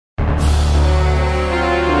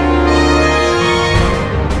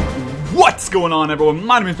going on, everyone?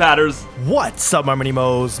 My name is Patters. What's up,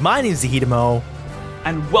 Marmonimos? My name is Zahidamo.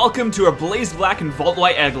 And welcome to our Blaze Black and Vault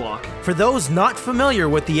White Egglocke. For those not familiar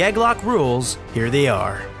with the Egglocke rules, here they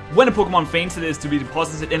are. When a Pokemon faints, it is to be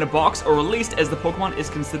deposited in a box or released as the Pokemon is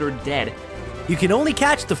considered dead. You can only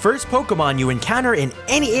catch the first Pokemon you encounter in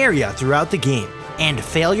any area throughout the game. And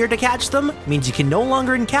failure to catch them means you can no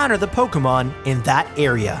longer encounter the Pokemon in that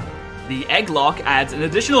area. The Egglock adds an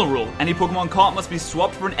additional rule. Any Pokemon caught must be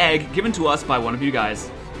swapped for an egg given to us by one of you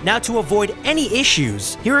guys. Now, to avoid any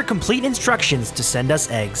issues, here are complete instructions to send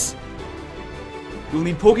us eggs. You'll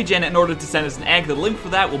need Pokegen in order to send us an egg. The link for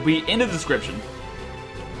that will be in the description.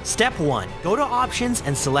 Step 1. Go to Options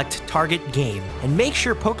and select Target Game, and make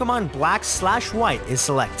sure Pokemon Black/White is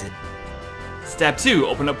selected. Step 2.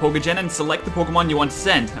 Open up Pokegen and select the Pokemon you want to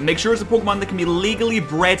send, and make sure it's a Pokemon that can be legally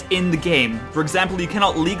bred in the game. For example, you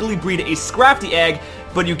cannot legally breed a Scrafty egg,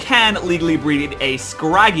 but you can legally breed a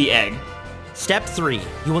Scraggy egg. Step 3.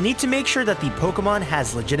 You will need to make sure that the Pokemon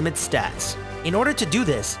has legitimate stats. In order to do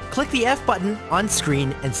this, click the F button on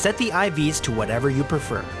screen and set the IVs to whatever you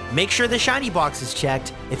prefer. Make sure the shiny box is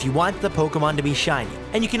checked if you want the Pokemon to be shiny,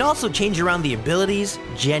 and you can also change around the abilities,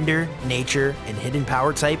 gender, nature, and hidden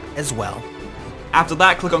power type as well. After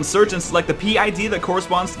that, click on search and select the PID that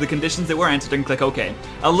corresponds to the conditions that were entered and click OK.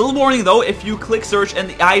 A little warning though, if you click search and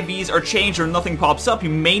the IVs are changed or nothing pops up, you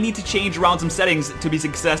may need to change around some settings to be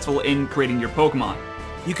successful in creating your Pokemon.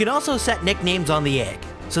 You can also set nicknames on the egg,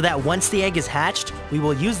 so that once the egg is hatched, we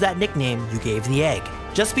will use that nickname you gave the egg.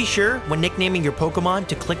 Just be sure when nicknaming your Pokemon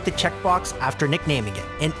to click the checkbox after nicknaming it,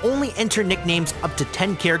 and only enter nicknames up to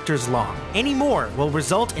 10 characters long. Any more will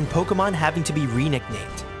result in Pokemon having to be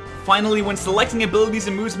re-nicknamed. Finally, when selecting abilities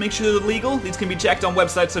and moves, make sure they're legal. These can be checked on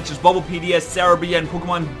websites such as Bubblepedia, Cerebi, and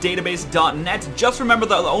PokemonDatabase.net. Just remember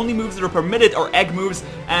that the only moves that are permitted are egg moves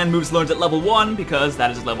and moves learned at level 1, because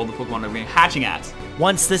that is the level the Pokemon are hatching at.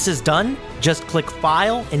 Once this is done, just click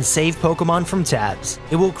File and Save Pokemon from tabs.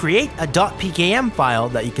 It will create a .pkm file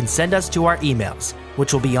that you can send us to our emails,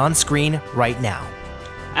 which will be on screen right now.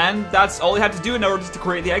 And that's all you have to do in order to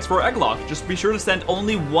create the eggs for Egglocke. Just be sure to send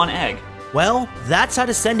only one egg. Well, that's how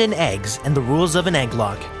to send in eggs and the rules of an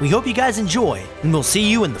Egglocke. We hope you guys enjoy, and we'll see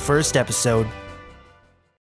you in the first episode.